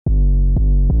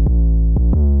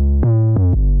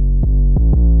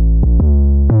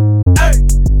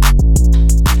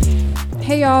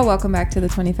y'all. Welcome back to the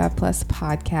 25 Plus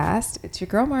podcast. It's your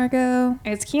girl, Margot.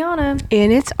 It's Kiana.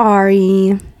 And it's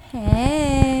Ari.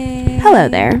 Hey. Hello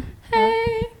there.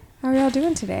 Hey. How are y'all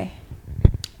doing today?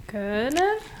 Good.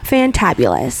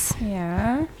 Fantabulous.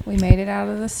 Yeah. We made it out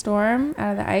of the storm,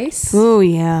 out of the ice. Oh,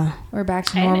 yeah. We're back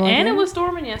to normal And again. it was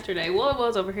storming yesterday. Well, it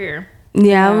was over here. Yeah,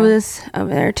 Yeah. it was over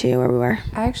there too, where we were.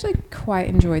 I actually quite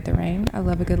enjoyed the rain. I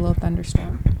love a good little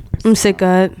thunderstorm. I'm sick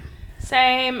of it.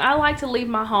 Same. I like to leave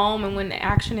my home, and when the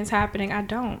action is happening, I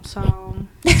don't. So,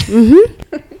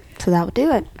 Mm-hmm. So that would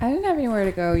do it. I didn't have anywhere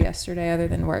to go yesterday other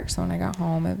than work, so when I got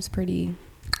home, it was pretty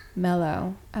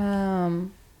mellow.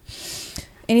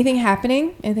 Anything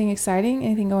happening? Anything exciting?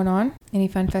 Anything going on? Any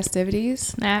fun festivities?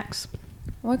 snacks.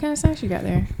 What kind of snacks you got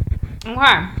there?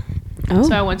 Okay. Oh.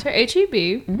 So I went to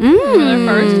HEB for Mm. the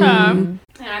first time,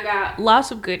 and I got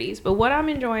lots of goodies. But what I'm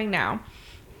enjoying now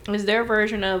is their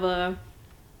version of a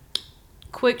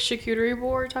quick charcuterie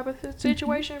board type of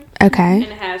situation. Okay. And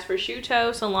it has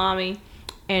prosciutto, salami,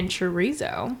 and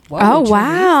chorizo. Whoa, Oh, chorizo.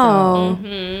 wow.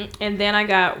 And then I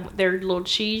got their little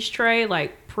cheese tray,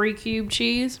 like pre-cubed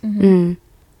cheese. Mm.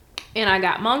 And I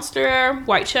got Munster,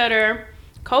 white cheddar,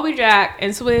 Colby Jack,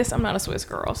 and Swiss. I'm not a Swiss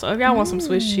girl, so if y'all want some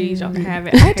Swiss cheese, y'all can have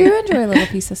it. I do enjoy a little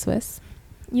piece of Swiss.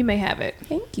 You may have it.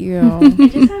 Thank you.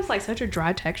 It just has like such a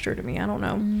dry texture to me. I don't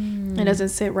know. It doesn't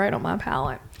sit right on my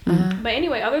palate. But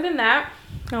anyway, other than that,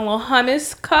 got a little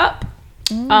hummus cup,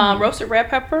 roasted red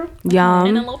pepper, and a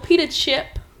Yum. little pita chip,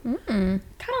 Mm. kind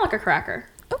of like a cracker.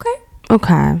 Okay.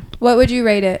 Okay. What would you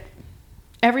rate it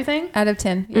Everything out of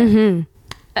 10? Yeah.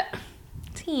 Mm-hmm.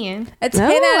 10. A 10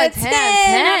 Oh, out of 10.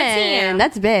 10.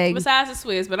 That's big. Besides the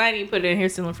Swiss, but I didn't even put it in here.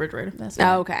 Still in the refrigerator. That's Oh,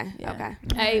 right. okay. Yeah. Okay.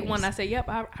 I ate one. I said, "Yep,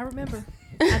 I remember."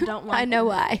 I don't like. I know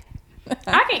why.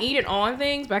 I can eat it on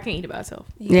things, but I can't eat it by itself.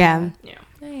 Yeah. Yeah.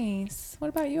 Nice. What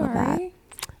about you, Love that. Ari?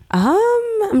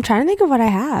 I'm trying to think of what I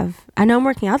have. I know I'm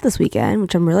working out this weekend,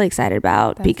 which I'm really excited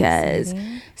about That's because,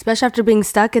 exciting. especially after being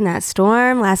stuck in that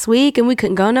storm last week and we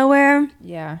couldn't go nowhere.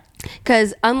 Yeah.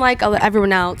 Because unlike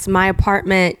everyone else, my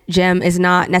apartment gym is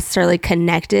not necessarily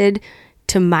connected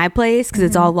to my place because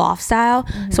it's all loft style.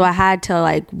 So I had to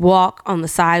like walk on the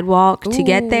sidewalk to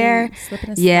get there. Ooh, slipping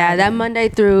and Yeah, sliding. that Monday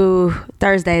through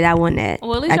Thursday, that wasn't it.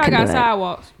 Well, at least I y'all couldn't got do it.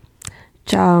 sidewalks.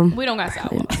 So, We don't got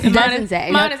sidewalks. It And doesn't say.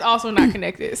 Mine is also not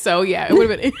connected. So yeah, it would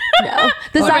have been. no. The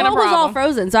Would've been a sidewalk was all problem.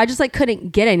 frozen, so I just like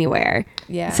couldn't get anywhere.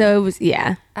 Yeah. So it was,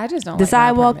 yeah. I just don't The like my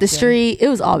sidewalk, the apartment gym. street, it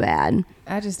was all bad.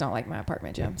 I just don't like my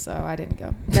apartment gym, so I didn't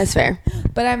go. That's fair.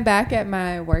 But I'm back at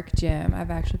my work gym.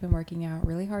 I've actually been working out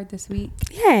really hard this week,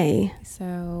 Yay.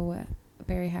 so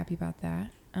very happy about that.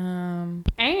 And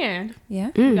Yeah.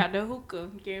 we got the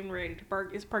hookah getting ready to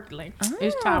it's percolate.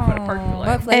 It's time for the percolate.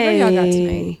 What flavor y'all got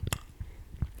tonight?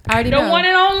 I already The know. one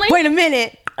and only Wait a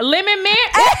minute. lemon mint.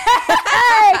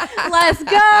 Let's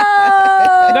go.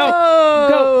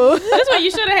 Go. This one you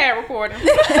should have had recording.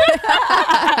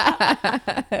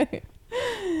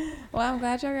 Well, I'm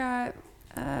glad y'all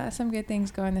got some good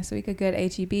things going this week. A good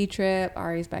HEB trip.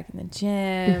 Ari's back in the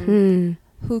gym.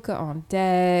 Hookah on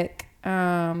deck.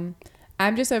 I'm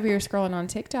just over here scrolling on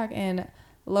TikTok, and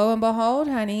lo and behold,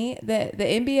 honey, the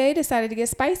NBA decided to get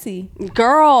spicy.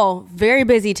 Girl, very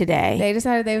busy today. They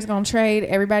decided they was gonna trade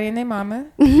everybody and their mama.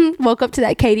 Woke up to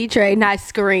that Katie trade and I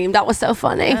screamed. That was so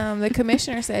funny. The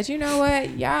commissioner said, "You know what,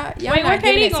 y'all Wait, where not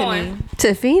giving Katie it to going? me."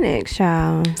 To Phoenix,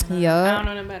 child. I don't Yup.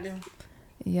 know nothing about them.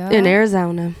 Yup. In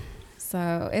Arizona.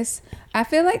 So I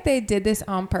feel like they did this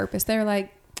on purpose. They're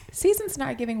like, season's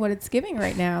not giving what it's giving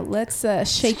right now. Let's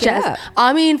shake it up.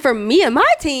 I mean, for me and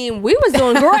my team, we was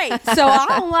doing great. So I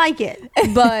don't like it.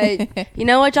 But you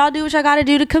know what? Y'all do what y'all got to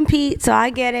do to compete. So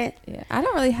I get it. Yeah, I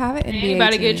don't really have an NBA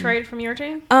Anybody team. get traded from your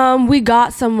team? We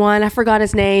got someone. I forgot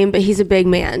his name, but he's a big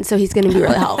man. So he's going to be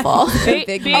really helpful.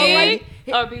 Big man.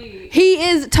 Big. He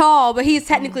is tall, but he's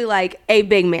technically like a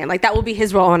big man. Like that will be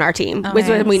his role on our team, which is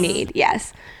what we nice. need.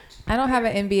 Yes. I don't have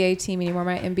an NBA team anymore.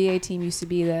 My NBA team used to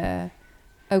be the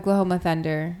Oklahoma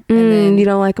Thunder. And then, You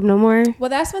don't like him no more? well,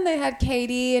 that's when they had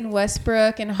KD and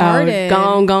Westbrook and Harden.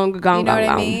 Gone. You know gone. what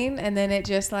I mean? And then it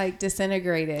just like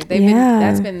disintegrated.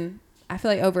 That's been, I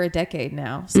feel like, over a decade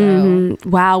now. So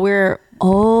Wow, we're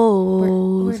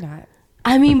old. we're not.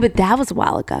 I mean, but that was a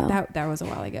while ago. That was a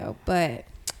while ago. But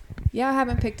yeah, I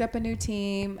haven't picked up a new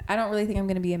team. I don't really think I'm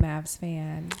going to be a Mavs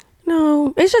fan.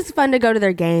 No, it's just fun to go to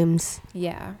their games.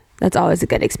 Yeah. That's always a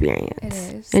good experience.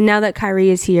 It is. And now that Kyrie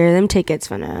is here, them tickets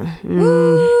finna.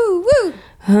 Woo, woo.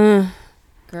 Huh.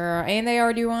 Girl, and they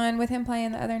already won with him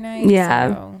playing the other night.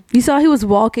 Yeah. So. You saw he was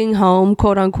walking home,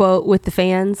 quote unquote, with the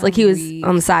fans. Like he was weak.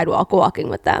 on the sidewalk walking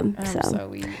with them. I'm So so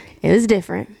weak. it was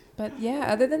different. But yeah,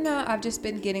 other than that, I've just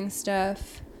been getting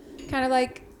stuff kind of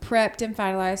like prepped and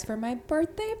finalized for my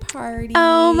birthday party.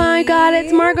 Oh my God,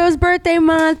 it's Margot's birthday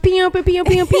month. Pew, pew, pew,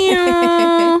 pew,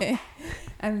 pew.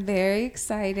 I'm very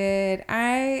excited.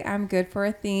 I'm good for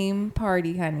a theme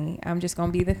party, honey. I'm just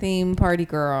going to be the theme party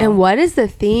girl. And what is the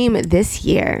theme this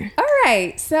year? All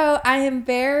right. So I am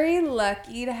very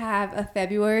lucky to have a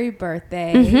February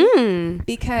birthday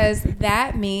because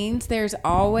that means there's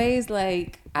always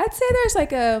I'd say there's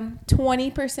like a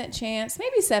 20% chance,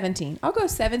 maybe 17. I'll go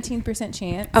 17%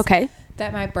 chance. Okay.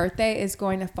 That my birthday is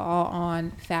going to fall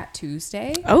on Fat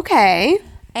Tuesday. Okay.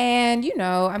 And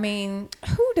I mean,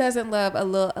 who doesn't love a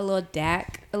little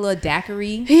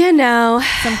daiquiri, You know.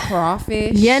 some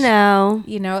crawfish, You know.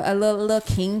 a little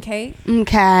king cake,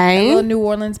 Okay. a little New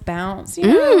Orleans bounce,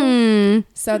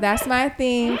 So that's my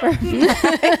theme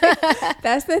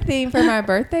that's the theme for my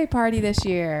birthday party this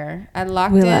year. I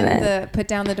locked put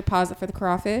down the deposit for the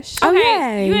crawfish. Oh, Okay,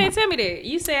 yay. you ain't tell me that.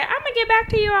 You said I'm gonna get back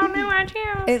to you on my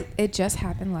channel. It just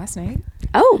happened last night.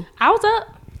 Oh. I was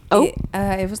up. Oh.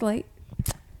 It was late.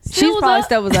 She's probably up.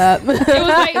 still was up. It was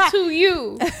late to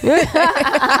you.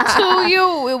 To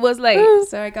you, it was late.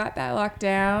 So I got that locked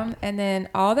down, and then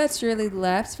all that's really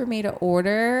left for me to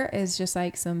order is just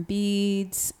like some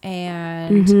beads,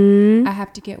 and I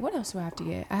have to get, what else do I have to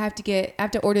get? I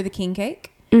have to order the king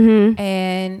cake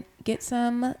and get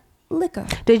some liquor.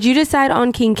 Did you decide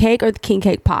on king cake or the king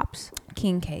cake pops?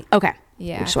 King cake. Okay.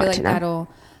 Yeah, I Just feel wanted like to know. that'll.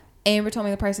 Amber told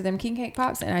me the price of them king cake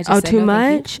pops, and I just Oh, said too no,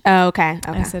 thank much? Oh, okay. you.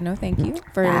 I Okay. said no, thank you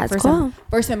That's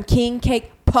for some king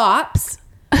cake pops.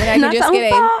 When I can Not just some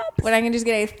get pops. when I can just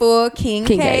get a full king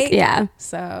cake. Yeah.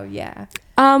 So yeah.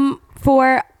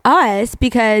 For us,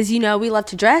 because we love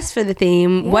to dress for the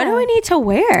theme. What do Yeah. we need to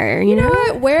wear? You know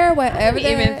what? Wear whatever. I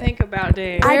didn't even think about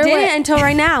that. I Wear didn't what- until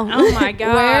right now. Oh my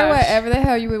god. Wear whatever the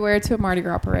hell you would wear to a Mardi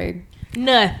Gras parade.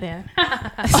 Nothing.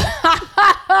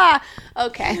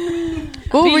 Okay.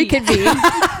 We'll reconvene.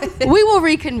 We will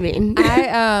reconvene.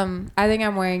 I think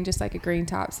I'm wearing just like a green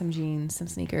top, some jeans, some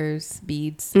sneakers,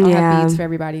 beads. I'll Yeah. have beads for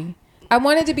everybody. I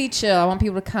want it to be chill. I want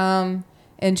people to come,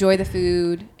 enjoy the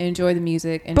food, enjoy the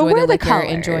music, But enjoy wear the the liquor,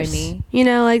 colors. enjoy me.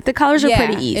 Like the colors are Yeah,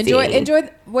 pretty easy.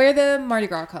 wear the Mardi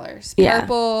Gras colors. Yeah.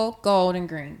 Purple, gold, and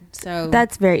green. So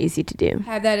That's very easy to do.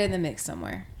 have that in the mix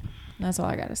somewhere. That's all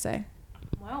I gotta say.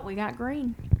 Well, we got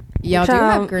green. Y'all do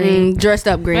have green. Dressed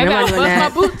up green. Maybe I'm I'll not doing bust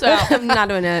that. my boots out. I'm not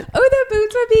doing it. Oh, the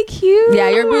boots would be cute. Yeah,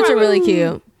 your boots are really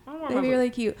cute. They'd be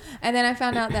really cute. And then I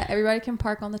found out that everybody can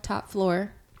park on the top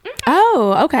floor.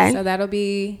 Oh, okay. So that'll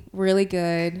be really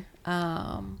good.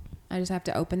 I just have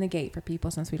to open the gate for people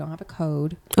since we don't have a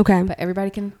code. Okay. But everybody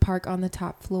can park on the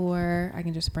top floor. I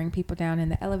can just bring people down in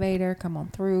the elevator, come on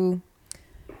through.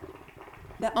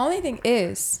 The only thing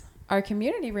is, our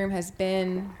community room has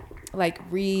been like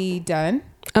redone.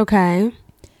 Okay.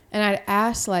 And I'd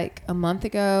asked like a month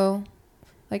ago,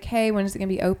 like, hey, when is it going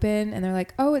to be open? And they're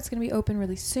like, oh, it's going to be open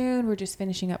really soon. We're just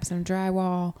finishing up some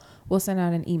drywall. We'll send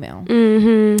out an email.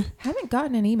 Mm-hmm. Haven't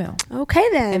gotten an email. Okay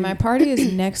then. And my party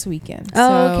is next weekend.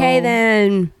 Okay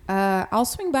then. I'll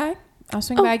swing by. I'll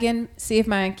swing by again, see if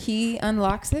my key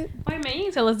unlocks it. Wait a minute, you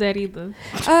didn't tell us that either.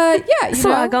 Yeah, There's a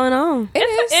lot going on. It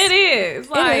is. It is.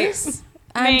 Like, It is.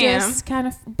 I'm just kind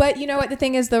of, but you know what? The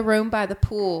thing is, the room by the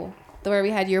pool, where we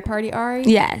had your party, Ari.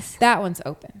 Yes. That one's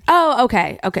open. Oh,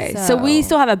 okay. Okay. So we So-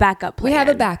 still have a backup plan. We have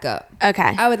a backup.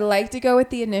 Okay. I would like to go with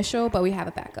the initial, but we have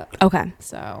a backup. Okay.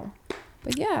 So,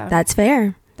 but yeah, That's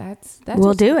fair. that's We'll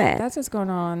what's- do it. That's what's going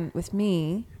on with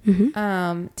me.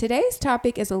 Mm-hmm. Today's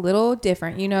topic is a little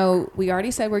different. We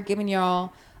already said we're giving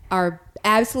y'all our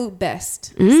absolute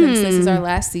best since this is our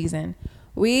last season.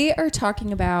 We are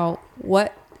talking about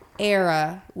what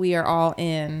era we are all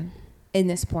in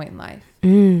this point in life.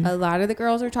 A lot of the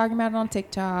girls are talking about it on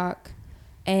TikTok,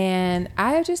 and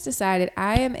I have just decided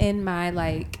I am in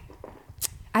my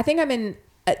I think I'm in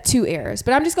 2 eras,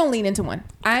 but I'm just gonna lean into one.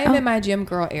 I am in my gym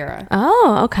girl era.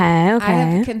 Oh, okay. I Okay.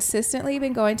 have consistently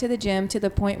been going to the gym to the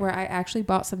point where I actually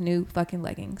bought some new fucking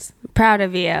leggings. Proud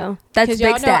of you. That's Because big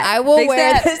y'all know step. I will Big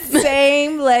wear step. the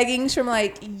same leggings from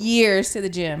years to the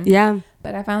gym. Yeah.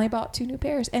 But I finally bought 2 new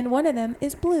pairs, and one of them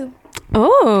is blue.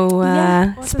 Oh,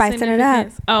 Yeah. what's the spicing it up.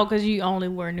 significance? Oh, because you only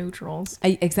wear neutrals.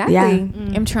 Exactly. Yeah.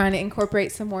 I'm trying to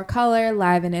incorporate some more color,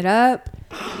 liven it up.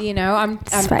 I'm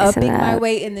Spicing upping it my up.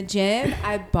 weight in the gym.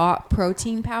 I bought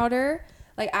protein powder.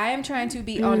 I am trying to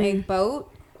be on a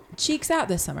boat, cheeks out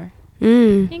this summer.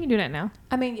 You can do that now.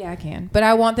 I mean, yeah, I can, but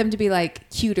I want them to be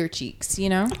cuter cheeks,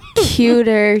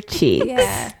 Cuter cheeks.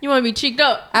 Yeah. You want to be cheeked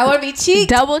up. I want to be cheeked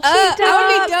Double cheeked up. I want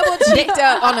to up. be double cheeked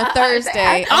up on a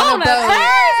Thursday on a boat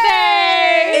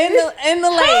Thursday. in the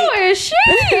Who lake is she?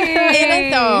 in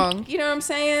a thong. You know what I'm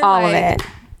saying? All of it.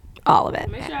 All of it.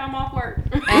 Make sure I'm off work.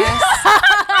 Ass,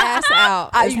 ass out.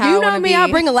 is how I You know wanna me, be. I'll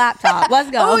bring a laptop.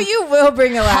 Let's go. Oh, you will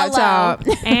bring a laptop.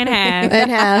 And have.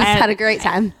 And has had a great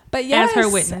time. But yes, As her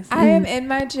witness. I am in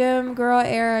my gym girl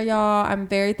era, y'all. I'm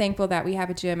very thankful that we have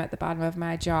a gym at the bottom of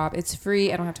my job. It's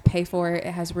free. I don't have to pay for it.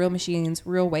 It has real machines,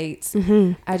 real weights.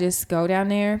 I just go down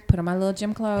there, put on my little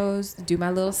gym clothes, do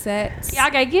my little sets.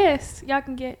 Y'all got gifts. Y'all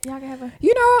can have a.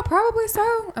 You know, probably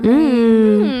so. I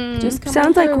mean, just come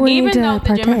Sounds on like through. we need Even to though the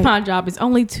gym partake. at my job is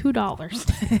only $2,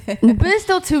 But it's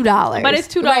still $2. but it's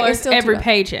 $2 Right, it's still every $2.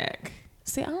 paycheck.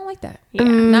 See, I don't like that. Yeah,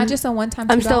 Not just a one-time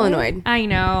 $2. I'm still annoyed. I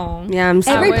know. Yeah, I'm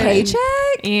still Every would. paycheck?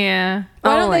 Yeah.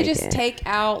 Why I don't they like just it. take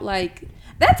out like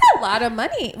that's a lot of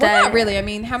money? Well, not really. I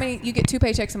mean, how many you get 2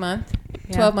 paychecks a month,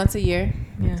 12 months a year.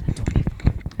 Yeah.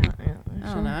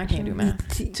 I don't know. I can't do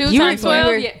math. 2 You times were-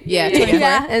 12. you Yeah, 24.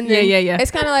 Yeah, and then, Yeah.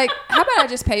 It's kind of like, how about I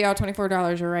just pay y'all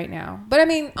 $24 right now? But I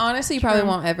mean, honestly, you probably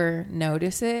won't ever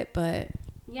notice it. But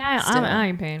Yeah, Still. I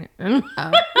ain't paying it.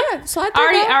 yeah, slide through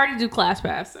I that. already do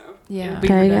ClassPass, so Yeah. it'll be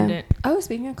There you go. redundant. Oh,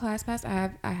 speaking of ClassPass,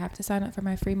 I have to sign up for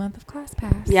my free month of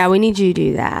ClassPass. Yeah, we need you to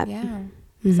do that. Yeah.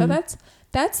 So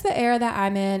that's the era that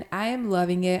I'm in. I am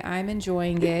loving it. I'm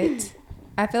enjoying it.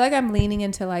 I feel like I'm leaning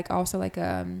into like also like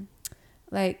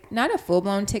not a full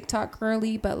blown TikTok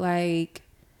girly, but like,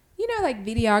 you know, like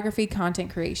videography, content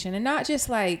creation, and not just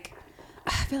like,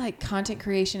 I feel like content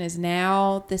creation is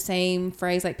now the same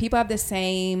phrase. Like people have the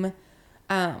same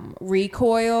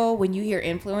recoil when you hear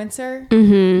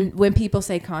influencer when people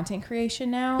say content creation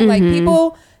now. Like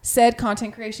people said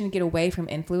content creation to get away from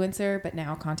influencer, but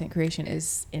now content creation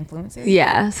is influencer.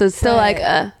 Yeah, so it's still But- like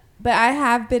a. But I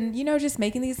have been, you know, just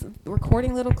making these,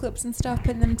 recording little clips and stuff,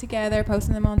 putting them together,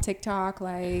 posting them on TikTok.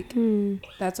 Like,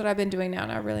 that's what I've been doing now,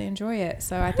 and I really enjoy it.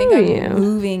 So I think I'm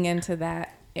moving into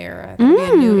that era. That'll be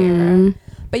a new era.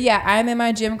 But yeah, I'm in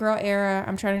my gym girl era.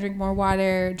 I'm trying to drink more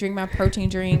water, drink my protein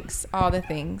drinks, all the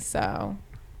things. So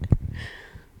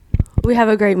We have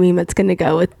a great meme that's going to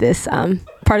go with this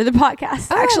part of the podcast,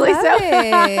 actually.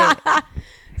 So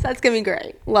that's going to be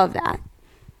great. Love that.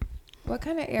 What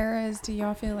kind of eras do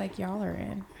y'all feel like y'all are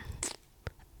in?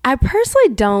 I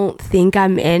personally don't think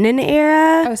I'm in an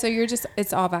era. Oh, so you're just,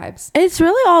 it's all vibes. It's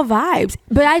really all vibes.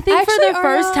 But I think for the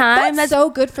first time, that's so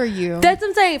good for you. that's what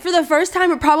I'm saying. For the first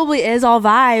time, it probably is all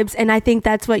vibes. And I think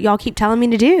that's what y'all keep telling me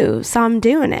to do. So I'm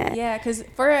doing it. Yeah, because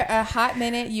for a hot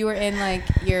minute, you were in like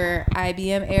your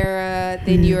IBM era.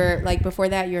 Then you were like, before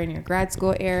that, you were in your grad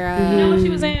school era. You know what she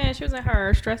was in? She was in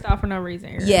her stressed out for no reason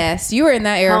era. Yes, you were in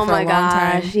that era Oh for a my long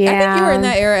time. gosh, I think you were yeah. in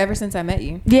that era ever since I met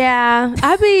you. Yeah,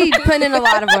 I be putting in a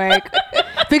lot of work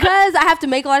because I have to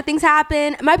make a lot of things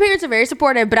happen. My parents are very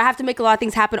supportive, but I have to make a lot of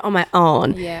things happen on my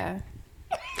own. Yeah.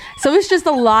 So it's just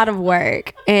a lot of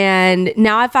work. And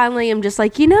now I finally am just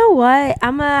like, you know what?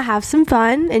 I'm going to have some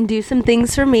fun and do some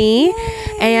things for me.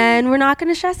 Yay. And we're not going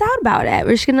to stress out about it.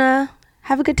 We're just going to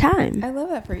have a good time. I love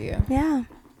that for you. Yeah.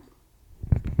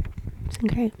 It's been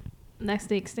great. That's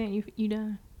the extent you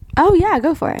done. Oh, yeah,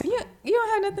 go for it. You don't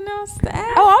have nothing else to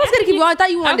add? Oh, I was going to keep going. I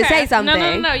thought you wanted to say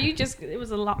something. No. You just, it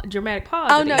was a dramatic pause.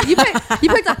 Oh, no. You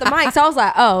picked up the mic. So I was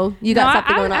like, oh, you got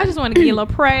something going on. I just want to give you a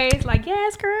little praise. Like,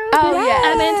 yes, girl. Oh, Yes.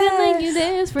 yeah. I've been telling you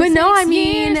this for But no, 6 I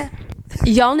mean, years.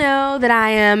 y'all know that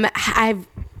I've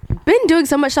been doing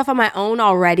so much stuff on my own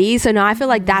already. So now I feel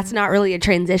like that's not really a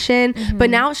transition. But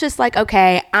now it's just like,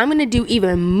 okay, I'm going to do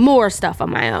even more stuff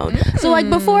on my own. So like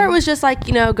before it was just like,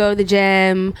 you know, go to the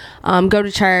gym, go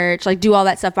to church, like do all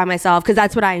that stuff by myself because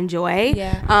that's what I enjoy.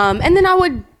 Yeah. And then I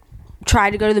would try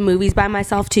to go to the movies by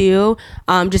myself too,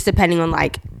 just depending on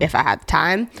like if I have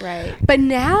time. Right. But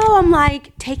now I'm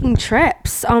like taking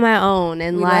trips on my own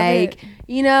and We love like, it.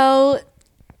 you know,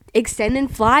 extending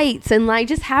flights and like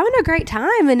just having a great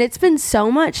time. And it's been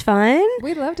so much fun.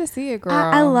 We'd love to see it, girl.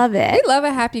 I love it. We love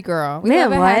a happy girl. We Man,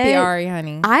 love a happy what? Ari,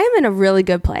 honey. I am in a really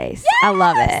good place. I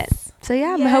love it. So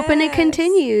yeah, I'm hoping it Yes.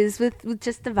 continues with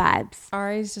just the vibes.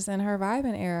 Ari's just in her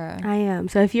vibing era. I am.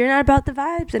 So if you're not about the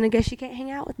vibes, then I guess you can't hang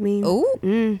out with me.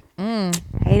 Ooh.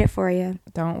 Hate it for you.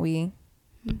 Don't we?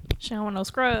 She don't want no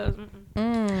scrubs.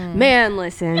 Man,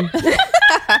 listen.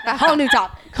 Whole new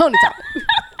topic.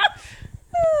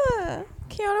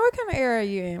 Kiana, what kind of era are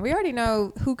you in? We already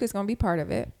know Hookah's going to be part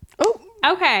of it. Oh,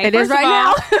 Okay. it is first of right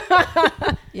all,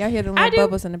 now. Y'all hear the I little do.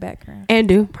 bubbles in the background. And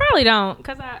do. Probably don't,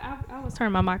 because I was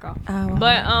turning my mic off. Oh,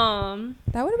 But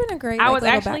that would have been a great I like, was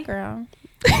little actually- background.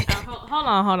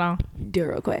 hold on. Do it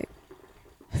real quick.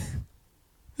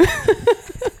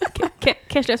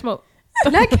 Catch that smoke.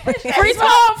 Not Free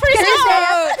smoke.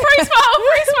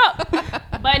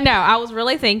 But no, I was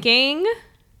really thinking.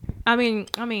 I mean,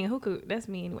 who could? That's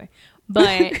me anyway.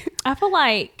 But I feel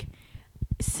like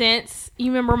since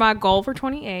you remember my goal for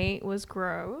 28 was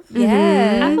growth.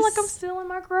 Yes. I feel like I'm still in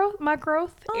my growth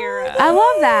era. I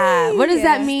love that. What does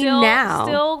that mean still, now?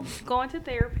 Still going to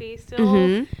therapy.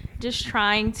 Still just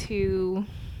trying to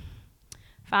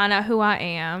find out who I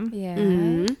am.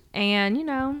 Yeah. And, you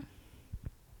know,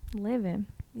 living.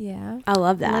 Yeah. I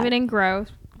love that. Living in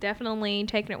growth. Definitely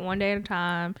taking it one day at a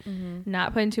time.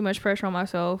 Not putting too much pressure on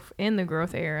myself in the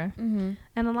growth era. And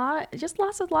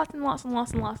lots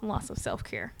of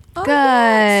self-care. Oh, Good.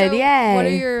 yeah. So Yay. what are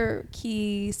your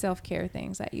key self-care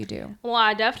things that you do? Well,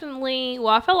 I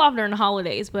fell off during the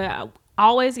holidays, but I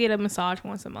always get a massage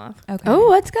once a month. Okay.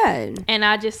 Oh, that's good. And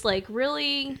I just like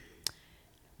really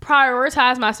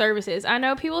prioritize my services. I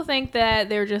know people think that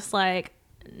they're just like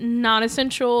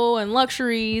non-essential and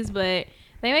luxuries, but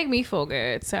they make me feel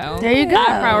good. So there you go. I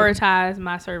prioritize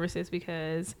my services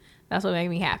because that's what makes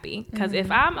me happy. Because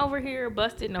if I'm over here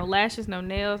busted, no lashes, no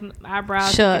nails, no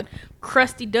eyebrows,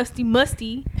 crusty, dusty,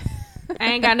 musty, I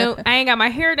ain't got my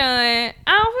hair done,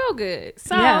 I don't feel good.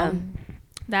 So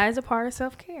that is a part of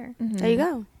self-care. There you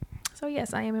go. So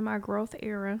yes, I am in my growth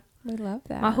era. We love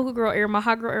that. My hookah girl era, my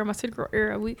hot girl era, my city girl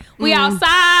era. We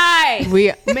outside.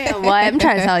 Man, what? I'm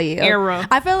trying to tell you. Era.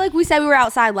 I feel like we said we were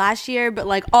outside last year, but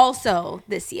like also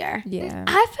this year. Yeah.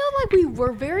 I feel like we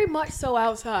were very much so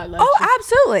outside last year. Oh,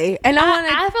 absolutely. And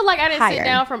I feel like I didn't higher. sit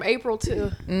down from April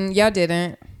to Y'all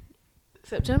didn't.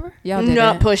 September. Y'all didn't.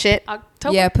 no, push it.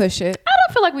 October. Yeah, push it. I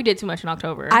don't feel like we did too much in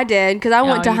October. I did because I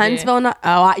went to you did. Huntsville. My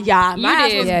ass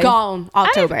did. was Yeah. gone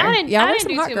October. I didn't Y'all were do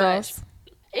some hot too girls. much.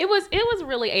 It was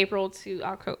really April to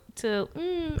October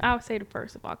I would say the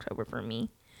 1st of October for me.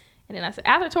 And then I said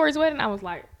after Tori's wedding, I was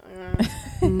like,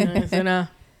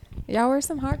 Y'all were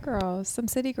some hot girls, some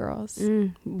city girls.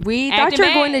 We Acting thought you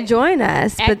were going to bad. join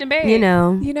us, but Acting bad. you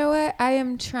know. You know what? I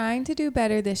am trying to do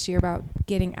better this year about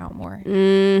getting out more.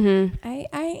 Mm-hmm. I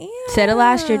am. Said it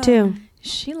last year too.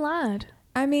 she lied.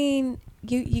 I mean,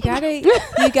 you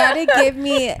gotta give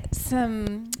me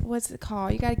some, what's it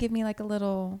called? You gotta give me like a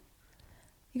little.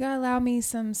 You gotta allow me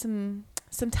some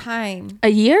time. A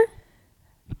year?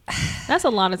 That's a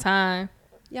lot of time.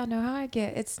 Y'all know how I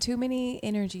get. It's too many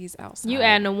energies outside. You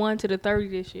adding a 1 to the 30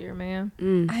 this year, man.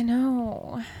 I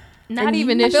know. Not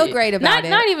even this I year. feel great about it.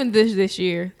 Not even this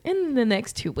year. In the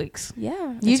next 2 weeks. Yeah.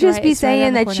 You it's just right- be it's right around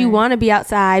saying the that you corner. want to be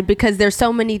outside because there's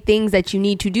so many things that you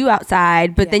need to do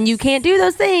outside, but then you Yes. can't do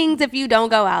those things if you don't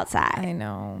go outside. I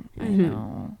know. I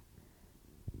know.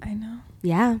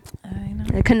 Yeah. I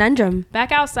know. A conundrum.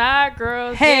 Back outside,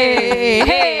 girls. Hey.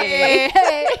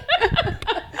 Hey.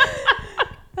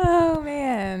 Oh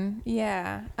man.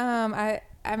 Yeah.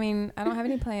 I mean, I don't have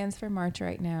any plans for March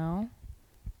right now.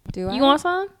 Do I? You want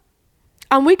some?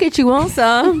 We get you on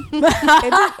some.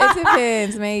 it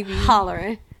depends, maybe.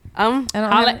 Hollering. I don't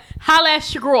have, Holla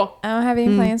at your girl. I don't have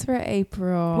any plans for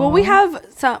April. Well, we have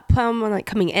someone like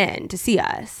coming in to see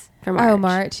us for March. Oh,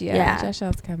 March. Yeah. Yeah.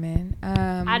 Joshelle's coming.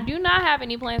 I do not have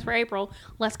any plans for April.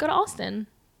 Let's go to Austin.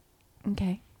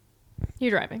 Okay.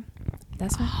 You're driving.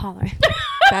 That's fine. Hollering.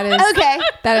 That is Okay.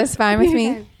 That is fine with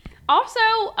me. Also,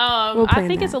 We'll I plan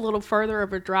think that. it's a little further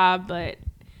of a drive, but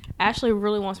Ashley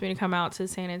really wants me to come out to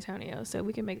San Antonio, so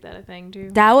we can make that a thing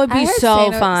too. That would I be heard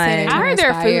so San fun. Antonio- I heard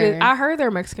their Fire. food. I heard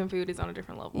their Mexican food is on a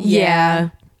different level. Yeah.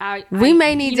 We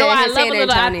may need to I hit love a San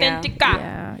little Antonio. authentica.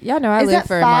 Yeah. Y'all know I Is live that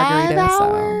for a 5 margarita, so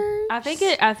hours? I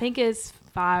think it's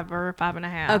 5 or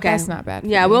 5.5. Okay. that's not bad. for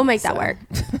Yeah, me, we'll make that so. work.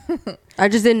 I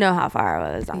just didn't know how far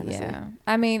it was, honestly. Yeah.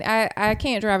 I mean, I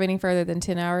can't drive any further than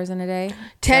 10 hours in a day.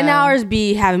 10 so hours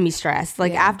be having me stressed.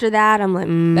 Like Yeah. after that, I'm like,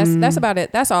 That's about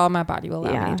it. That's all my body will allow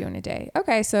me Yeah. to do in a day.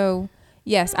 Okay, so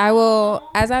yes, I will.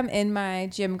 As I'm in my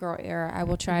gym girl era, I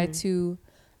will try to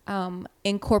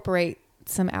incorporate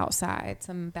some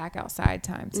back outside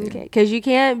time too. okay, because you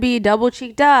can't be double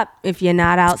cheeked up if you're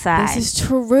not outside. This is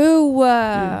true.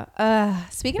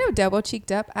 Speaking of double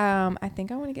cheeked up, I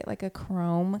think I want to get like a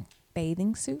chrome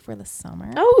bathing suit for the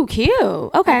summer. Oh, cute.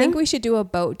 Okay. I think we should do a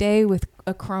boat day with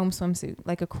a chrome swimsuit,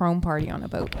 like a chrome party on a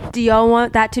boat. Do y'all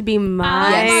want that to be my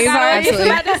Yes, I was just absolutely.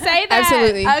 about to say that.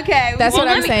 Absolutely. Okay. That's what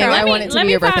I'm saying. I want it to let be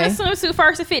me your find birthday. a swimsuit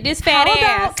first to fit this fat How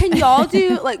ass. about, can y'all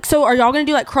do like, so are y'all going to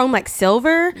do like chrome like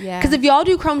silver? Yeah. Because if y'all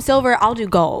do chrome silver, I'll do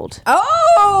gold.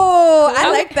 Oh,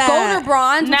 I like Gold or that.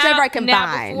 bronze, whichever I can now,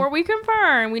 find. before we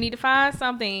confirm, we need to find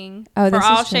something Oh, for this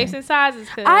all is true. shapes and sizes.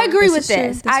 'cause- I agree This with is true.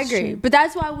 this. This I is agree. true. But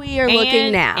that's why we are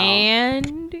looking now.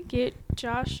 And get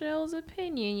Joshelle's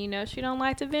opinion. You know, she don't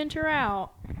like to venture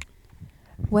out.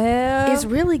 Well, It's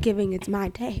really giving it's my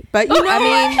day. But you know, I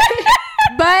mean,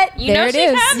 but You There know it she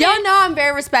is. coming. y'all know I'm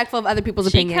very respectful of other people's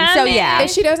She opinions. So coming. yeah.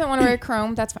 if she doesn't want to wear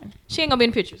chrome, that's fine. She ain't gonna be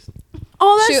in pictures.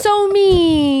 Oh, that's so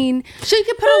mean. She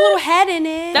could put a little head in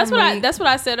it. That's what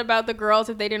I said about the girls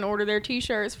if they didn't order their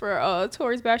T-shirts for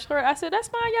Tori's bachelorette. I said that's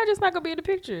fine. Y'all just not gonna be in the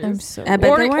pictures. I'm so I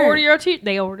bet they weren't. Order your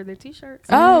They ordered their T-shirts.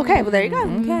 Oh, okay. Well, there you go.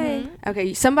 Okay.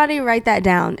 Okay. Somebody write that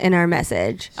down in our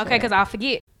message. Okay, because I'll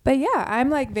forget. But yeah,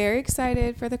 I'm like very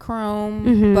excited for the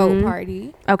Chrome boat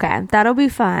party. Okay, that'll be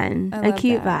fun. I A love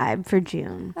cute that. vibe for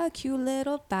June. A cute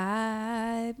little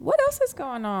vibe. What else is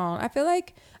going on? I feel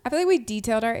like we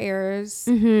detailed our eras.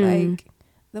 Like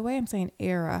the way I'm saying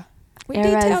era. We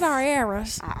detailed our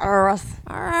eras. Our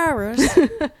eras.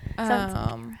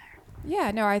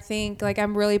 Yeah, no, I think like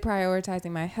I'm really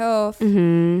prioritizing my health.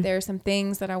 There are some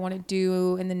things that I want to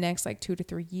do in the next like 2 to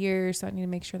 3 years. So I need to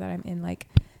make sure that I'm in like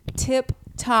tip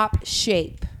top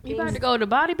shape. You about to go to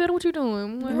bodybuilder? What you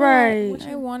doing? Right.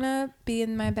 I want to be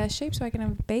in my best shape so I can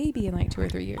have a baby in like 2 or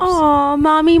 3 years. Oh,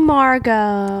 mommy Margot.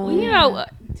 Well, you know,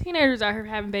 teenagers out here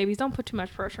having babies. Don't put too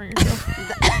much pressure on yourself.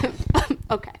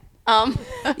 Okay.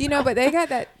 You know, but they got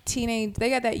that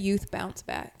youth bounce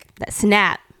back. That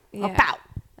snap. Yeah. Pow.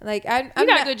 Like You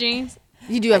got good genes.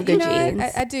 You do have good you know, genes.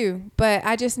 I do, but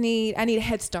I need a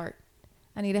head start.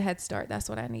 I need a head start. That's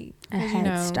what I need. A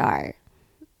head start.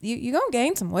 You gonna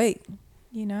gain some weight,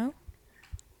 you know.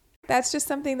 That's just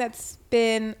something that's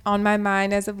been on my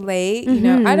mind as of late. You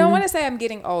know, I don't want to say I'm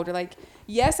getting older. Like,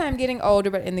 yes, I'm getting older,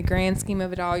 but in the grand scheme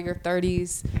of it all, your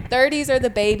 30s are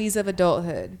the babies of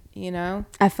adulthood. You know.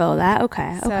 I feel that.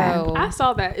 Okay. So I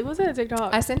saw that. It was a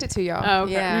TikTok. I sent it to y'all. Oh,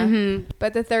 okay. Yeah.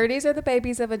 But the 30s are the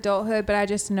babies of adulthood. But I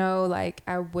just know, like,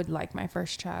 I would like my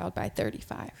first child by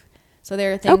 35. So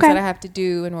there are things that I have to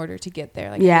do in order to get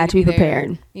there. Like, yeah, to be prepared.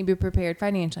 You need to be prepared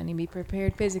financially. I need to be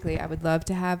prepared physically. I would love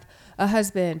to have a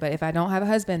husband, but if I don't have a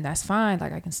husband, that's fine.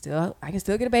 Like, I can still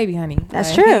get a baby, honey.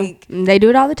 That's like, true. They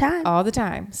do it all the time. All the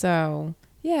time. So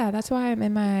yeah, that's why I'm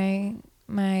in my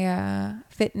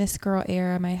fitness girl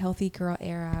era, my healthy girl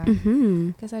era,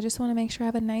 because I just want to make sure I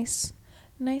have a nice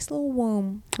little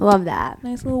womb. Love that.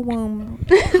 Nice little womb.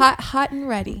 hot and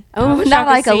ready. Oh, not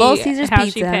like a Little Caesars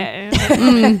pizza.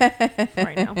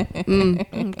 Right now.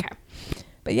 Okay.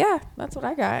 But yeah, that's what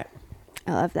I got.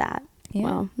 I love that. Yeah.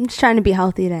 Well, I'm just trying to be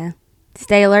healthy to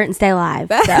stay alert and stay alive.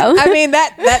 So. I mean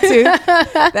that too.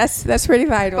 That's pretty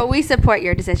vital. But we support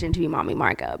your decision to be Mommy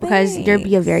Margot because you'll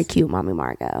be a very cute Mommy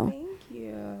Margot.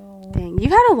 Dang,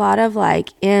 you've had a lot of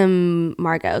like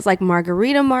Margos, like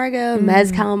Margarita Margot,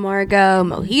 Mezcal Margot,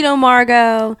 Mojito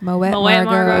Margot, Moet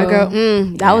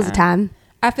Margot. That was a time.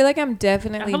 I feel like I'm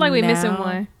definitely. I feel like we're missing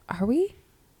one. Are we?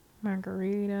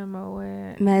 Margarita,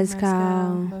 Moet,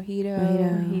 Mezcal,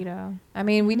 Mojito. I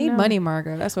mean, we need Money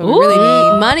Margot. That's what we Ooh. really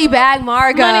need. Money Bag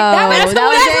Margot. That's what it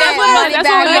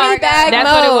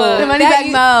was. The Money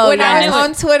Bag Mo. When I was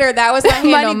on Twitter, that was my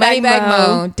handle. Money Bag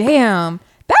Mo. Damn.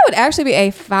 That would actually be a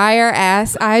fire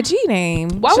ass IG name.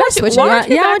 Why would you? Why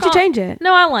don't you change it?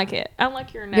 No, I like it. I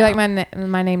like your name. You like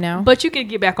my name now? But you can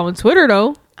get back on Twitter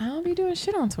though. I don't be doing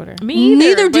shit on Twitter. Me either.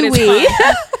 Neither do but we.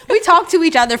 We talk to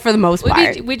each other for the most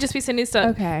part. We just be sending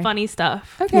stuff, funny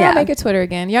stuff. Okay, Yeah. I'll make a Twitter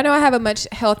again. Y'all know I have a much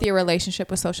healthier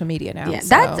relationship with social media now. Yeah, so.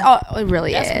 that's all. It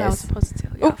really That's is. what I was supposed to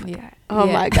tell you. Yeah. Oh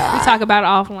Yeah. my god. We talk about it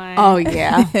offline. Oh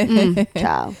yeah.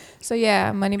 Ciao. So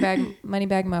yeah,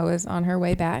 Moneybag Mo is on her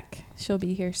way back. She'll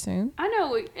be here soon. I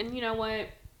know, and you know what?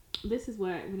 This is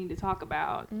what we need to talk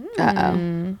about.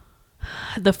 Uh-oh.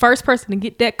 The first person to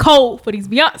get that code for these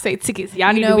Beyonce tickets,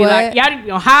 y'all need to be what? y'all need to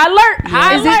be on high alert.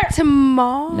 High Is alert. it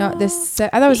tomorrow? No, I thought it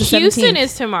was the 17th. Houston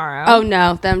is tomorrow. Oh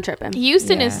no, I'm tripping.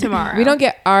 Houston Yeah. is tomorrow. We don't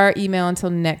get our email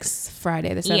until next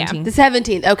Friday, the 17th. Yeah. The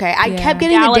 17th. Okay, I Yeah. kept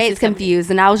getting Dallas the dates is 17th.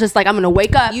 confused, and I was just like, I'm gonna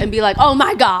wake up and be like, oh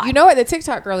my god. You know what the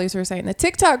TikTok girlies were saying? The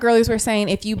TikTok girlies were saying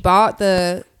if you bought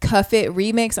the Cuff It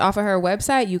remix off of her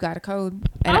website, you got a code.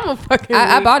 And I'm a fucking.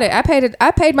 I bought it. I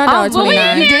paid my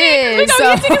 $1.29. You did. We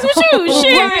gonna get tickets with you.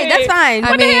 Shit. Right, that's fine.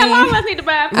 What the hell? I must need to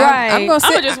buy. Right. I'm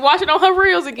gonna just watch it on her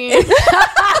reels again.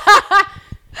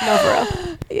 No, for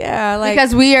real. Yeah, like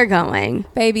Because we are going.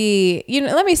 baby. You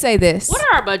know, let me say this. What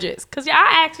are our budgets? Because I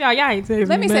asked y'all ain't saying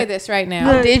Let me say this right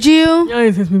now. Did you? Y'all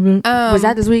ain't saying me back. Was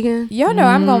that this weekend? Y'all know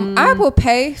I will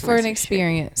pay for an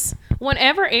experience.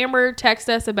 Whenever Amber texts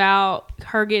us about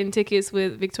her getting tickets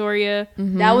with Victoria,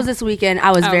 That was this weekend.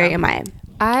 I was very MIA.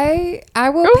 I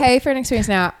will pay for an experience.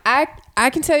 Now I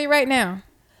can tell you right now,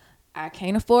 I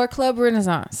can't afford Club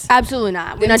Renaissance. Absolutely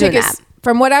not. We're Them not doing tickets, that.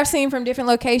 from what I've seen from different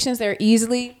locations, they're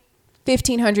easily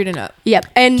 $1,500 and up. Yep.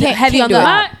 And heavy can't on do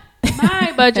the. it.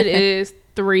 my budget is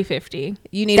 $350.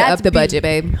 You need to That's up the budget,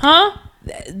 babe. Huh?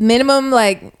 minimum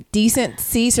like decent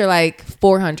seats are like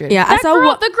 $400. Yeah, I That saw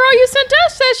girl, the girl you sent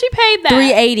us said she paid that.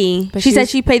 $380. But She said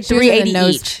she paid was in the $380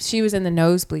 nose- each. She was in the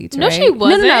nosebleeds. No, right? she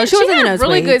wasn't. No, she wasn't in had the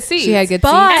really nosebleeds. good seats. She had good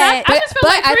But- seats. I just feel but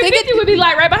like I think 350 it- would be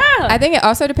like right behind her. I think it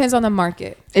also depends on the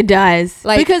market. It does.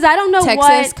 Like, because I don't know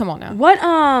Texas, come on now. What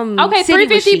Okay, city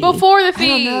was 350 she? before the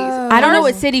fees. I don't know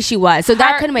what city she was, so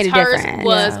that could have made a Hers difference.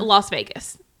 was Yeah. Las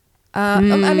Vegas. I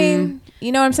mean,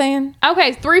 you know what I'm saying?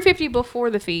 Okay, 350 before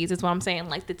the fees is what I'm saying.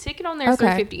 Like the ticket on there is Okay.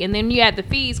 350, and then you add the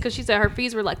fees because she said her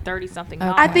fees were like 30 something.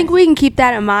 I think we can keep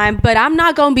that in mind, but I'm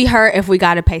not gonna be hurt if we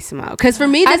gotta pay some more. Because for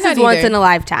me, this I'm is not once either. in a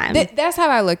lifetime. That's how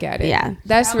I look at it. Yeah.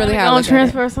 That's really how I look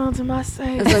at it. some to my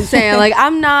save. That's what I'm saying. Like,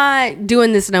 I'm not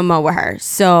doing this no more with her.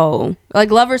 So, like,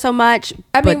 love her so much,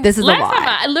 I mean, but this is a Last lot.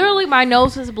 time, literally, my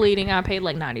nose was bleeding. I paid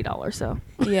like $90. So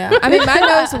Yeah. I mean, my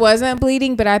nose wasn't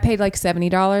bleeding, but I paid like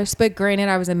 $70. But granted,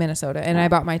 I was in Minnesota and I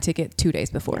bought my ticket 2 days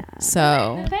before.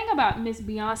 So the thing about Miss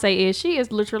Beyonce is she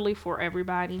is literally for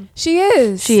everybody. she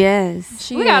is. She is.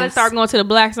 She We gotta is. start going to the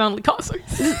Blacks Only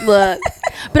concerts. Look.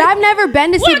 But I've never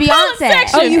been to see What a color Beyonce.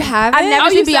 section. Oh, you haven't? I've never Oh,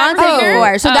 seen you Beyonce sacrificed?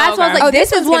 before. So Oh, that's why I was okay. like, Oh, this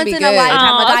this is one's gonna once be in a good.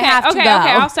 lifetime. Like, I have to okay, go. okay.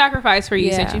 I'll sacrifice for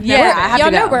you since you've Yeah, never I been. have Y'all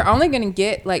to know go. we're only gonna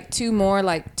get like 2 more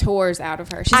like tours out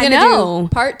of her. She's I gonna know. do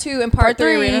part 2 and part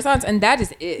 3 3. Renaissance, and that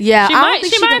is it. Yeah, She I don't might,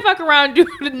 think she might fuck around and do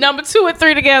the number 2 and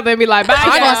 3 together and be like, bye,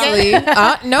 y'all. Honestly,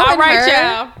 knowing All right, her,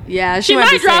 y'all. Yeah, She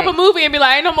might be drop sick. a movie and be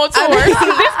like, ain't no more tours.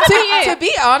 to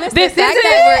be honest, This the fact is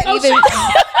that it. we're Oh, even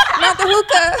not the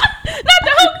hookah. Not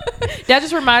the hook. That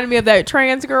just reminded me of that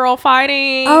trans girl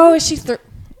fighting. Oh, she's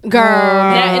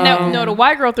Girl. No, the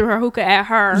white girl threw her hookah at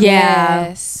her. Yeah.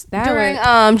 Yes, that During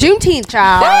was, Juneteenth,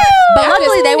 child. But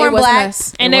luckily they weren't black.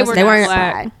 And they were They weren't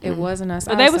black. black. It wasn't us.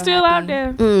 But I they was were so still out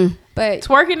happy. there. But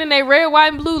Twerking in their red,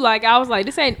 white, and blue. Like, I was like,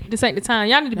 this ain't the time.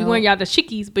 Y'all need to be No. wearing y'all the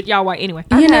chickies, but y'all white anyway.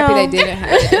 I'm You happy know. they didn't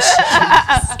have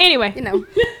this. Anyway. You know.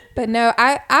 But no,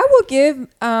 I will give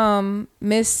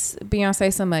Miss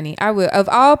Beyonce some money. I will. Of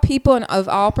all people and of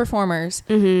all performers,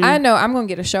 I know I'm gonna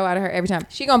get a show out of her every time.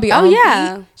 She gonna be on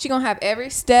yeah. beat. She gonna have every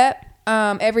step,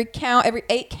 every count, every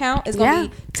 8 count is gonna Yeah.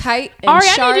 be tight and Ari,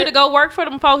 sharp. I need you to go work for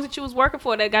them folks that you was working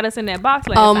for that got us in that box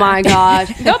last Oh time. my gosh.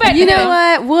 Go back You to know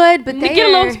them. what? Would, but they Get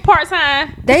a little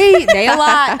part-time. they a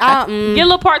lot. Get a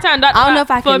little part-time. I don't know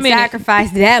if I for a can minute.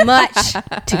 sacrifice that much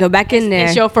to go back in there.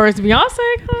 It's your first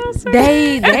Beyonce concert.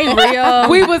 They real.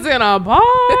 We was in a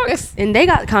box. And they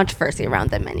got controversy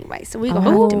around them anyway, so we gonna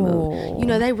have to move. Oh. You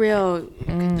know, they real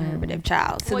conservative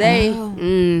child, so Well,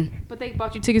 they. But they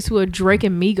bought you tickets to a Drake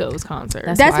and Migos concert.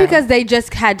 That's That's wild. because they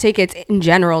just had tickets in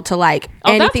general to like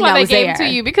that's anything why that they was gave there. it to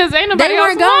you because ain't nobody They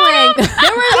weren't else going. want 'em.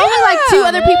 There were only like 2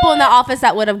 other people in the office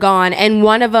that would have gone, and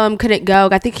one of them couldn't go.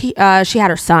 I think she had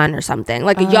her son or something,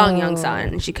 like a young son,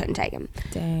 and she couldn't take him.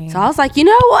 Dang. So I was like, you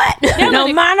know what? No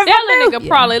mind if I That do. nigga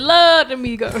probably loved the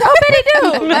Migos. I bet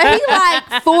he do. But he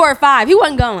like 4 or 5. He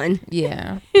wasn't going.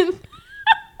 Yeah.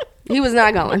 He was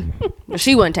not going. But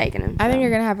she wasn't taking him. I think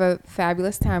you're gonna have a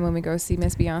fabulous time when we go see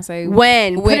Miss Beyonce.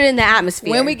 When put it in the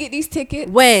atmosphere. When we get these tickets.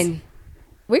 when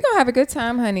We're gonna have a good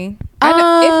time, honey. I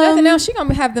know, if nothing else, she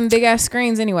gonna have them big ass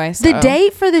screens anyway. So. the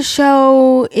date for the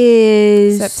show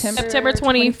is September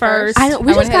 21st. I don't,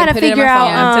 we I just went ahead gotta and put it in figure my phone.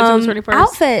 out September 21st.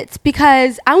 outfits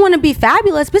because I want to be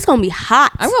fabulous, but it's gonna be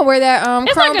hot. I'm gonna wear that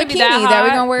It's chrome not gonna bikini be that that we're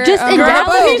hot. gonna wear. Just in girl,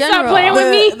 Dallas boat. in Stop general. playing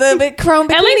with me. The big chrome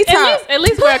bikini top. At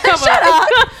least wear a couple. Shut up.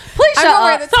 Please I'm shut gonna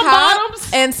wear up. the Some top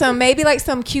bottoms. and some maybe like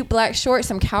some cute black shorts,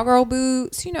 some cowgirl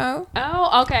boots. You know,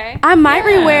 Oh, okay. I might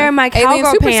Yeah. rewear my Alien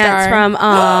cowgirl pants Superstar. from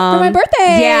for my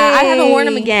birthday. Yeah, I haven't worn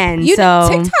them again. You so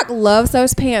TikTok loves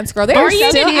those pants, girl. They Or are you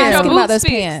still need to get your asking about boots those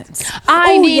fixed. pants.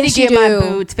 I Oh, need yes, to you get my do.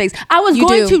 boots fixed. I was You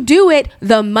going do. to do it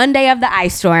the Monday of the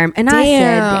ice storm, and I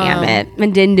said, Damn. "Damn it,"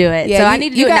 and didn't do it. so I need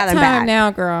to do you it got now. that I'm time back.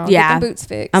 now, girl. Yeah. Get them boots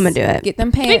fixed. I'ma do it. Get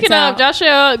them pants Speaking out. of, Joshua,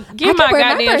 I get can my wear my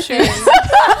goddamn birthday. shoes.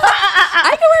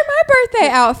 I can wear my birthday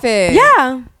outfit.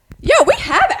 Yeah, Yo, we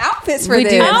have outfits for We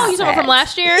this. do. Oh, you talking about from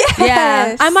last year? Yes.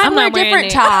 yeah. I might I'm wear a not wearing different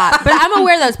it. top, but I'm gonna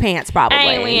wear those pants probably. I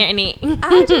ain't wearing it.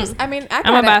 I mean, I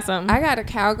I'ma got buy some. I got a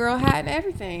cowgirl hat and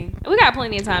everything. We got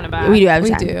plenty of time to buy. We do have We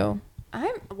time. do.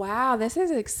 Wow, this is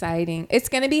exciting. It's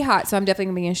gonna be hot, so I'm definitely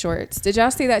gonna be in shorts. Did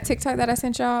y'all see that TikTok that I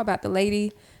sent y'all about the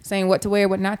lady saying what to wear,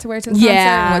 what not to wear to the concert,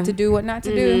 Yeah. and what to do, what not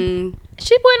to do?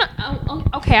 She went.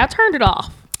 Okay, I turned it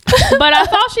off. But I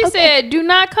thought she said, "Do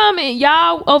not come in,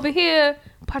 y'all over here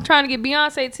trying to get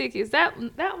Beyonce tickets." That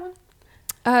one.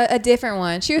 A different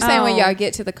one. She was saying when y'all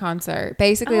get to the concert,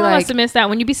 basically I like must have missed that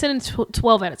one. You be sending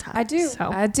 12 at a time. I do,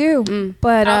 So. I do.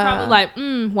 But I'm probably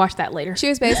like, watch that later. she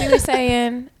was basically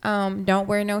saying, don't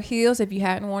wear no heels if you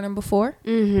hadn't worn them before.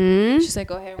 She said,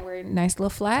 go ahead and wear a nice little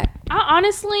flat.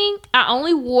 I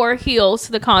only wore heels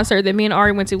to the concert that me and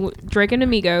Ari went to, Drake and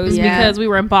Amigos, because we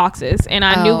were in boxes and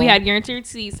I knew we had guaranteed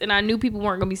seats and I knew people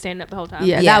weren't gonna be standing up the whole time.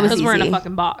 Yeah, that was because we're in a easy.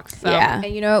 fucking box. So. Yeah.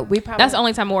 And you know, we probably That's the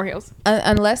only time I wore heels.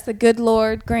 Unless the good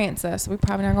Lord grants us, we're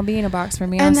probably not gonna be in a box for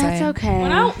Beyonce. And that's okay.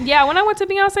 When I went to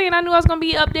Beyonce and I knew I was gonna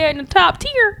be up there in the top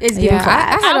tier, It's giving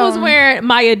class. had I was on- wearing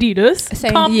my Adidas,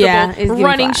 Same. comfortable Yeah, it's giving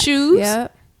running class. shoes. Yeah.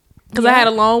 Because I had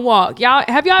a long walk.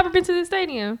 Have y'all ever been to the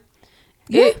stadium?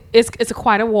 Yeah. It's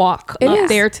quite a walk It up is.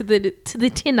 there to the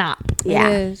Tinop. Yeah.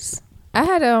 It is. I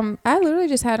had I literally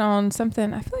just had on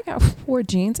something. I feel like I wore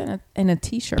jeans and a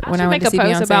t-shirt when I went to see make a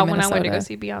Beyonce post about in when I went to go Minnesota.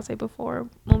 see Beyonce before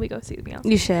when we go see Beyonce.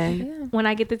 You should. Yeah. When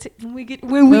I get the when we get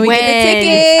When we get the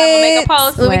tickets, I'm gonna make a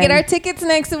post. When we get When? our tickets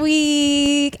next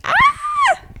week.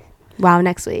 Wow,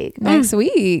 next week. Next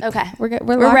week. Okay. We're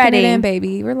We're locking ready. it in,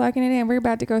 baby. We're locking it in. We're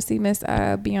about to go see Miss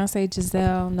Beyonce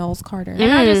Giselle Knowles Carter.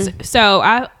 And I just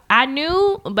I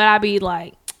knew, but I'd be a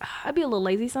little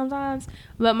lazy sometimes.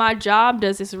 But my job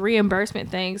does this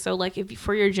reimbursement thing. So like if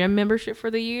for your gym membership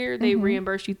for the year, they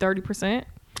reimburse you 30%.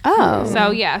 Oh. So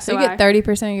yeah, So you get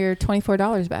 30% of your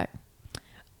 $24 back.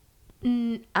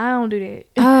 I don't do that.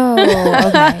 Oh,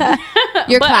 okay.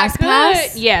 Your But class I could,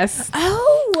 pass? Yes.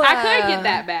 Oh, I could get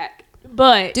that back.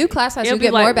 But Do class pass, it'll you be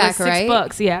get more like back, right?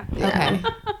 $6, yeah. Okay.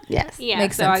 Yes. Yeah,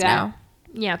 Makes so sense I got, now.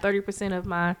 Yeah, 30% of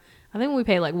my, I think we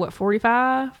pay like what,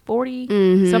 45, 40,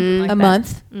 something like A that.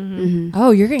 month? Mm-hmm.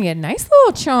 Oh, you're going to get a nice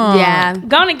little chunk. Yeah.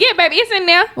 Gonna get, baby. It's in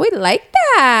there. We like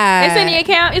that. It's in the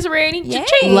account. It's ready. Yay.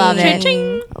 Cha-ching. Love it.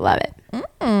 Cha-ching. Love it.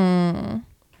 Mm.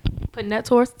 Putting that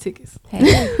towards the tickets.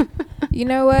 Hey. You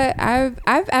know what? I've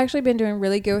actually been doing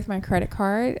really good with my credit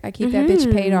card. I keep that bitch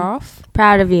paid off.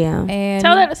 Proud of you. And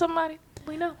Tell that to somebody.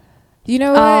 We know. you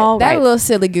know what? All That right. little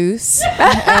silly goose.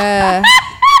 I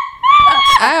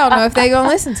don't know if they gonna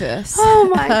listen to us.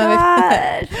 Oh my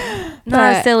god.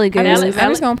 Not a But silly I'm goose.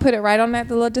 just gonna put it right on that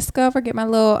little Discover, get my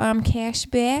little cash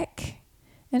back,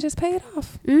 and just pay it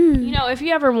off. Mm. You know, if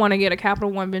you ever want to get a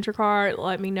Capital One Venture card,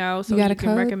 let me know so You got you a can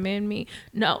code? recommend me.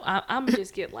 No, I'm gonna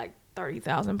just get like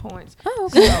 30,000 points. Oh,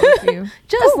 okay. So if you-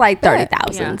 Just like bet.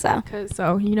 30,000. So.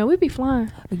 Cause you know we'd be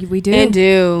flying. We do. And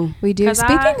do. We do. 'Cause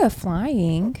Speaking of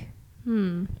flying,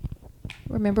 Hmm.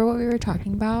 remember what we were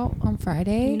talking about on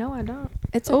Friday? You know I don't.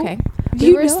 It's Oh, okay.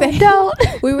 you know I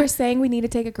don't. We were saying we need to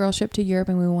take a girl trip to Europe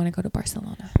and we want to go to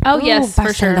Barcelona. Oh Ooh, yes,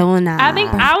 for sure. Barcelona. I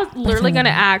think I was literally Barcelona. gonna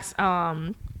ask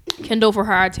Kendall for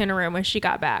her itinerary when she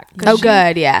got back. 'Cause Oh, she-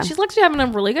 good. Yeah. She's like she's having a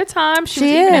really good time. She was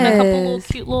She even in a couple little is.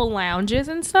 cute little lounges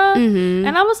and stuff. Mhm.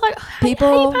 And I was like, how you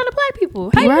People- find the black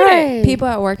people? How you do that? Right. People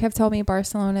at work have told me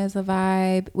Barcelona is a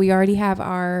vibe. We already have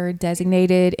our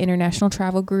designated international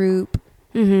travel group.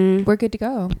 Mm-hmm. We're good to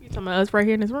go. You talking about us right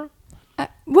here in this room?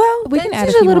 Well, We can add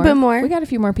just a few little more. bit more. We got a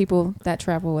few more people that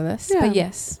travel with us. Yeah. But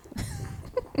yes.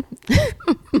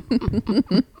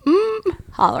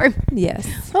 Holler. Yes.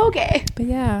 Okay. But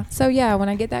yeah. So yeah, when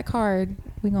I get that card,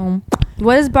 we going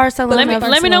What is Barcelona?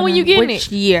 Let me know when you getting Which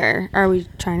it. year are we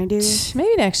trying to do this?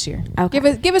 maybe next year. Okay.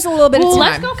 Give us a little bit Well, of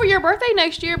time. let's go for your birthday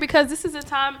next year because this is the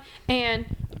time. And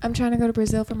I'm trying to go to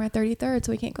Brazil for my 33rd,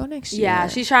 so we can't go next year. Yeah,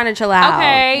 she's trying to chill out.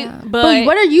 okay, Yeah. but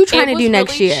what are you trying it to do was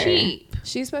next really year? cheap.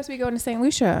 She's supposed to be going to St.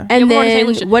 Lucia. And we're going to St. then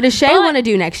Lucia. what does Shay But- want to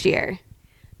do next year?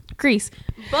 Greece,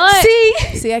 but See?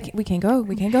 See, we can't go.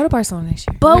 We can't go to Barcelona next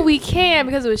year. but we can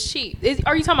because it was cheap.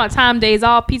 Are you talking about time, days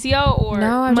off, PTO, or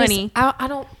no, I'm money? Just, I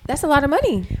don't. That's a lot of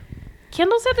money.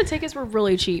 Kendall said the tickets were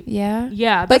really cheap. Yeah.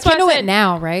 Yeah, But that's why I Kendall said- went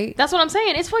now, right? That's what I'm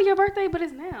saying. It's for your birthday, but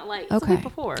it's now. Like it's a Okay. week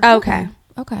before. Okay.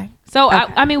 Okay. So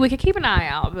Okay. I mean, we could keep an eye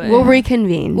out, but We'll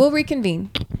reconvene. We'll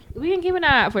reconvene. we can keep an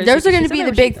eye out for. Those are going to She be said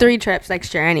the they were big cheap, 3 trips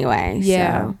next year anyway.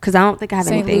 Yeah. Because I don't think I have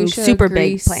St. anything Lucia, super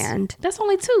Greece. big planned. though. That's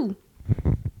only 2.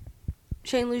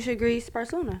 St. Lucia, Greece,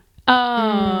 Barcelona.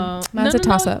 Mine's a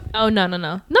toss-up. Oh no.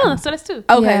 So that's 2.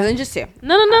 Okay, Yeah. then just 2.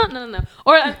 No.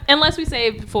 Or unless we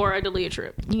save for a Delia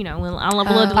trip. You know, I love a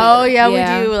little Delia. Oh, yeah,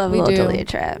 Yeah, we do love a we little do. Delia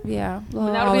trip. Yeah.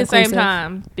 But that'll be the same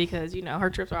time because you know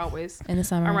her trips are always in the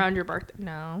summer. around your birthday.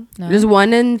 No. There's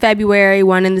one in February,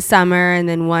 one in the summer, and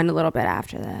then one a little bit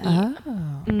after that. Oh.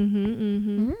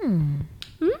 Mm-hmm.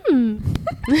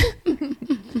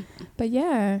 But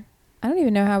yeah, I don't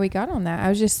even know how we got on that.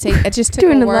 I just took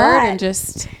Doing a a word lot. and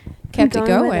just kept it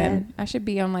Going with going. it. I should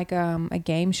be on like a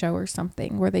game show or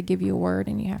something where they give you a word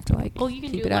and you have to like Well, you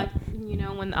can keep do it like up. you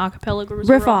know when the acapella groups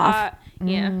Riff were real off. hot.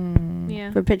 Yeah. Mm.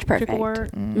 Yeah. For Pitch Pick a Perfect.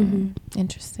 word. Mm.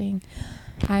 Interesting.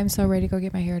 I'm so ready to go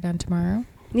get my hair done tomorrow.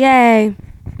 Yay.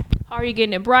 How are you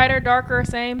getting it? Brighter, darker,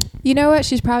 same? You know what?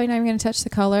 She's probably not even going to touch the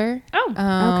color.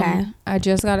 Oh. Okay. I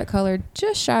just got it colored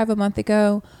just shy of a month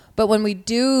ago. But when we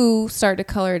do start to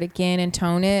color it again and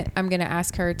tone it, I'm going to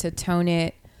ask her to tone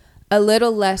it a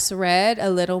little less red, a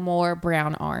little more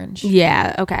brown orange.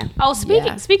 Yeah. Okay. Oh,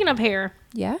 speaking of hair.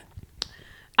 Yeah.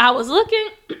 I was looking.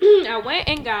 I went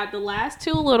and got the last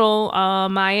two little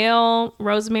Mael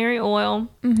rosemary oil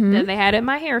that they had at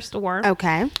my hair store.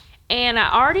 Okay. And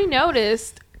I already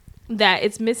noticed that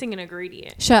it's missing an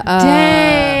ingredient. Shut up.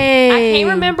 Dang. I can't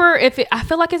remember if it, I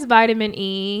feel like it's vitamin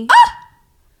E.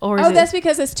 Or is Oh, it, that's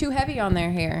because it's too heavy on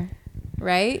their hair,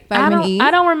 right? Vitamin E?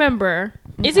 I don't remember.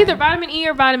 It's either vitamin E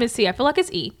or vitamin C. I feel like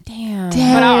it's E. Damn.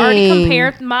 But I already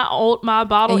compared my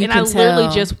bottle And you and I can literally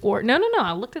tell. just wore. No.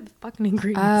 I looked at the fucking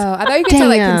ingredients. Oh, I thought you could tell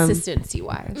like Damn. consistency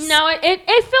wise. No,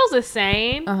 it feels the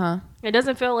same. Uh-huh. It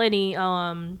doesn't feel any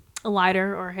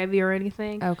lighter or heavy or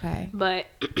anything. Okay. But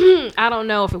I don't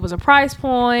know if it was a price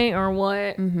point or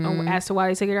what, or as to why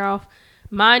they took it off.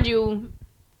 Mind you,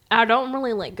 I don't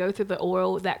really like go through the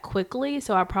oil that quickly,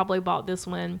 so I probably bought this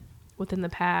one within the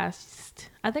past.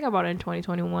 I think I bought it in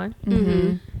 2021,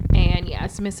 and yeah,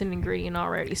 it's missing an ingredient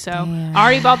already. So Damn. I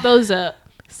already bought those up.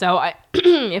 So I,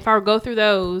 if I go through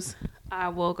those, I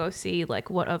will go see like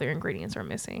what other ingredients are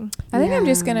missing. I think I'm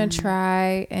just gonna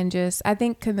try and I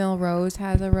think Camille Rose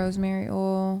has a rosemary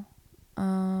oil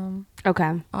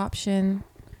Okay. option.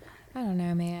 I don't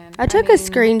know, man. I took a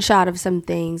screenshot of some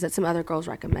things that some other girls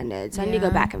recommended, so I need to go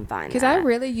Yeah. back and find because that. I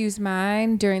really use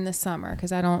mine during the summer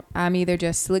because I'm either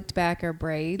just slicked back or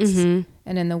braids, and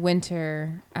in the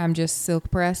winter I'm just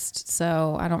silk pressed,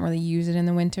 so I don't really use it in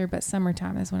the winter. But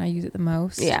summertime is when I use it the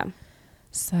most. Yeah.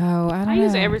 So I don't know. I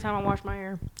use it every time I wash my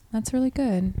hair. That's really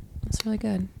good. That's really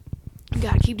good. You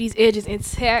gotta keep these edges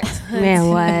intact. Man,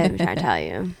 what? I'm trying to tell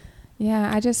you.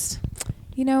 Yeah,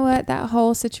 you know what? That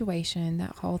whole situation,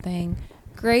 that whole thing,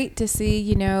 great to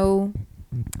see,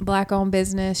 black owned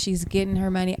business. She's getting her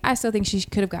money. I still think she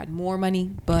could have gotten more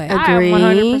money, but Agree. I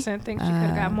 100% think she could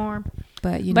have got more.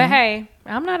 but But hey,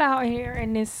 I'm not out here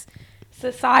in this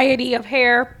society of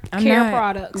hair I'm care not.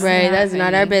 products. Right, not that's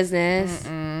not me. our business.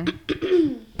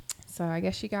 So I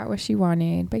guess she got what she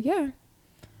wanted. But yeah.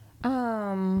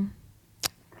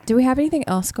 Do we have anything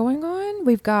else going on?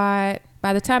 We've got,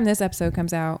 by the time this episode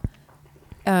comes out,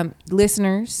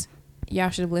 listeners, y'all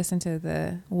should have listened to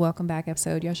the Welcome Back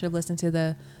episode. Y'all should have listened to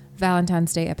the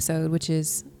Valentine's Day episode, which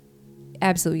is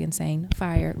absolutely insane.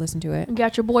 Fire. Listen to it. You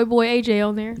got your boy AJ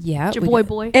on there. Yeah. Your we boy got-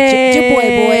 boy.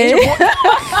 Your boy.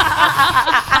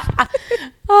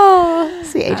 Oh,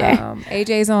 see AJ.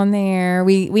 AJ's on there.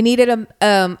 We needed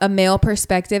a male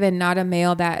perspective and not a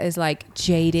male that is like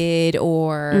jaded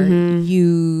or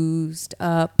used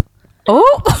up.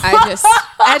 Oh, I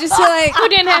just feel like Who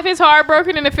didn't have his heart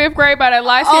broken in the 5th grade by that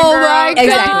light skinned Oh girl? my God.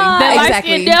 That light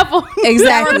Exactly. skinned devil.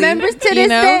 exactly remembers to You this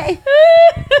know? day.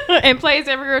 And plays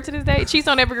every girl to this day. Cheats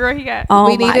on every girl he got. Oh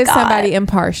we my needed God. somebody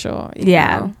impartial. you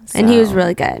Yeah, know? and he was So,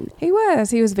 really good. He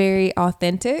was very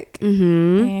authentic,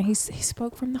 and he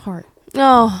spoke from the heart.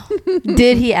 Oh,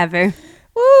 did he ever?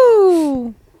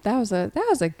 Woo! That was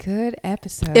a good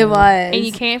episode. It was. And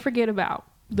you can't forget about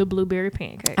the blueberry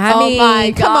pancakes. I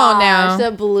mean, come on now.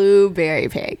 the blueberry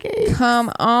pancake.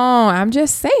 Come on. I'm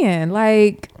just saying.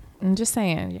 Like, I'm just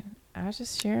saying. I was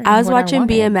just sharing. I was what watching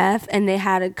wanted. BMF and they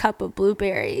had a cup of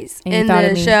blueberries And you in thought of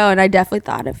the me. show, and I definitely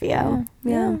thought of you.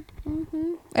 Yeah.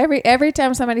 Every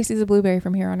time somebody sees a blueberry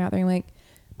from here on out, they're like,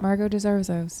 Margot deserves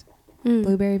those.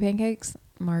 Blueberry pancakes,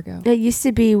 Margot. It used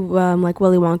to be like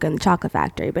Willy Wonka and the Chocolate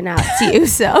Factory, but now it's you.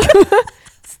 So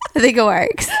I think it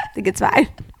works. I think it's fine.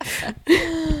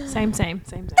 Same.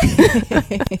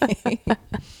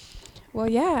 Well,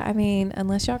 yeah. I mean,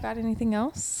 unless y'all got anything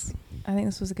else, I think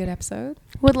this was a good episode.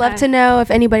 Would love to know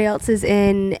if anybody else is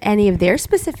in any of their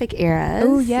specific eras.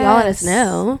 Oh, yeah. Y'all let us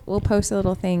know. We'll post a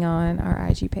little thing on our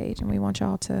IG page, and we want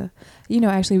y'all to,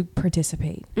 actually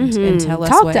participate and tell us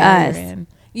Talk what to era us. you're in.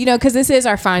 Because this is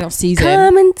our final season.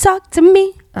 Come and talk to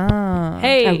me.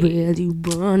 Hey. I really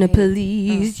wanna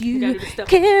please You you. gotta do stuff.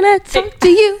 Can I talk to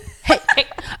you? Hey, Hey.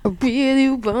 I really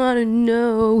wanna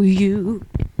know you.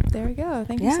 There we go.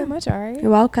 Thank you Yeah. so much, Ari.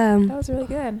 You're welcome. That was really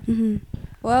good. Mm-hmm.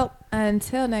 Well,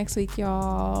 until next week,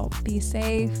 y'all, be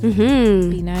safe, Mm-hmm.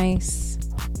 be nice,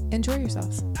 enjoy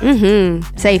yourselves.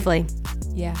 Mm-hmm. Safely.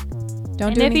 Yeah. Don't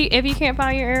And do any- if you can't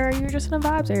find your era, you're just in a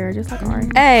vibes era, just like Ari.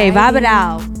 Hey, vibe it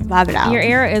out. Vibe it out. Your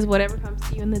era is whatever comes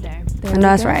to you in the day. There No, we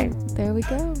that's go. right. There we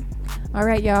go. All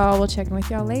right, y'all. We'll check in with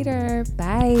y'all later.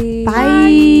 Bye.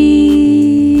 Bye.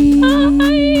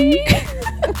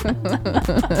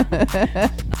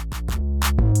 Bye.